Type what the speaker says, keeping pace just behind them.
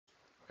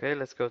Okay,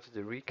 let's go to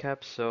the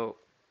recap. So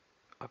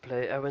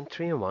I went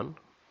 3-1.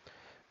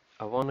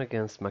 I won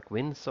against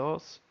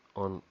McWinsauce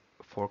on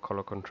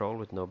 4-color control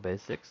with no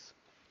basics.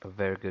 A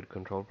very good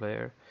control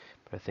player,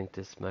 but I think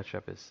this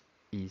matchup is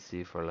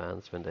easy for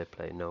lands when they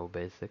play no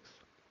basics.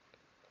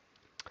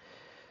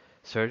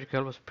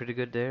 Surgical was pretty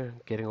good there,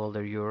 getting all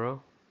their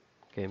euro.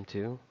 Game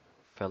 2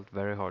 felt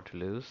very hard to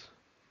lose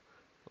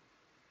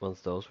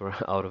once those were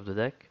out of the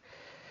deck.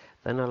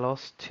 Then I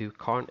lost to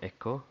Karn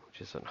Echo,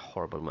 which is a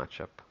horrible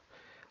matchup.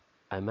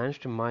 I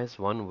managed to minus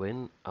one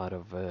win out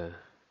of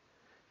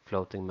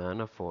floating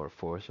mana for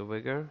Force of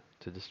Vigor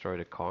to destroy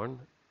the Karn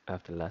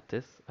after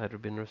Lattice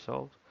had been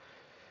resolved.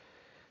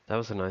 That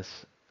was a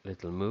nice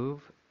little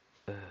move.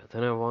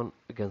 Then I won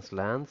against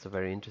Lance, a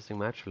very interesting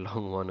match, a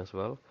long one as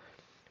well,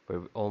 where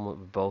we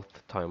almost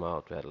both time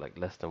out. We had like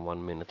less than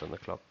 1 minute on the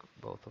clock,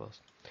 both of us.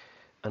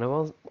 And I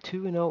won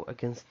 2-0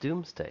 against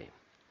Doomsday,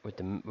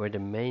 where the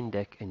main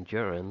deck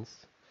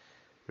Endurance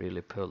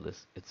really pulled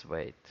its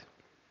weight.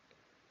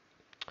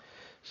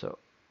 So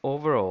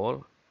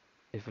overall,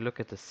 if you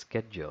look at the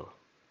schedule,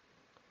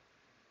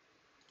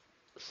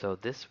 so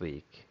this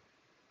week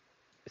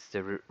is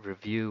the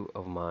review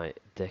of my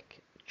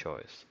deck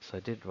choice. So I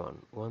did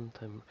run one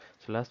time.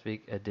 So last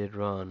week I did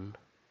run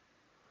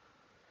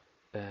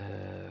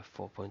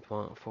 4.1,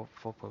 4.5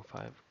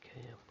 km.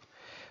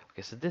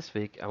 Okay, so this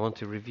week I want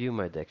to review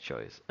my deck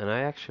choice, and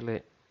I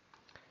actually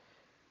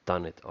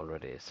done it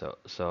already. So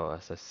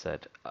as I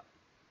said,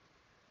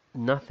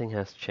 nothing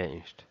has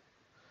changed.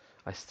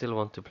 I still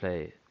want to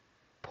play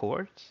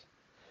ports.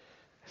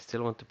 I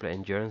still want to play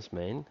endurance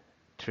main,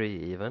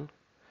 3 even.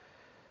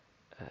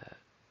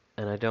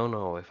 And I don't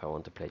know if I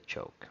want to play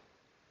choke.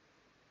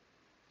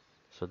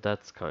 So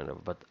that's kind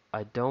of, but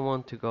I don't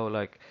want to go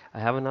like, I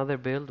have another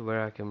build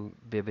where I can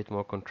be a bit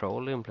more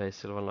controlling and play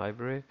Sylvan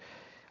Library.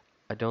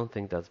 I don't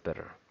think that's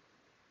better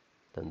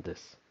than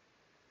this.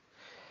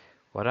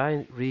 What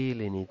I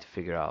really need to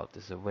figure out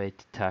is a way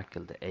to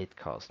tackle the 8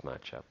 cost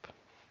matchup.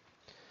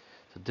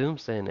 So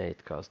Doomsday and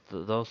 8 cost,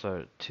 those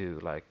are two,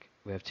 like,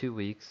 we have 2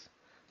 weeks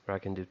where I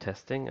can do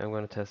testing. I'm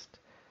going to test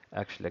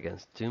actually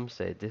against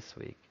Doomsday this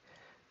week,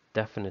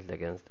 definitely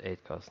against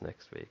 8 cost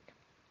next week,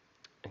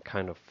 and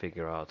kind of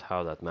figure out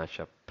how that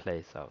matchup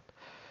plays out.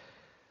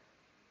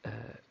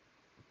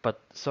 But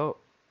so,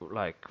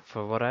 like,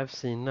 for what I've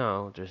seen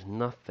now, there's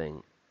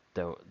nothing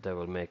that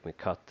will make me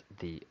cut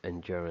the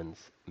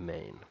endurance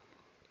main.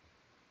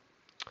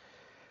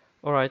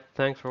 Alright,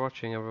 thanks for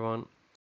watching everyone.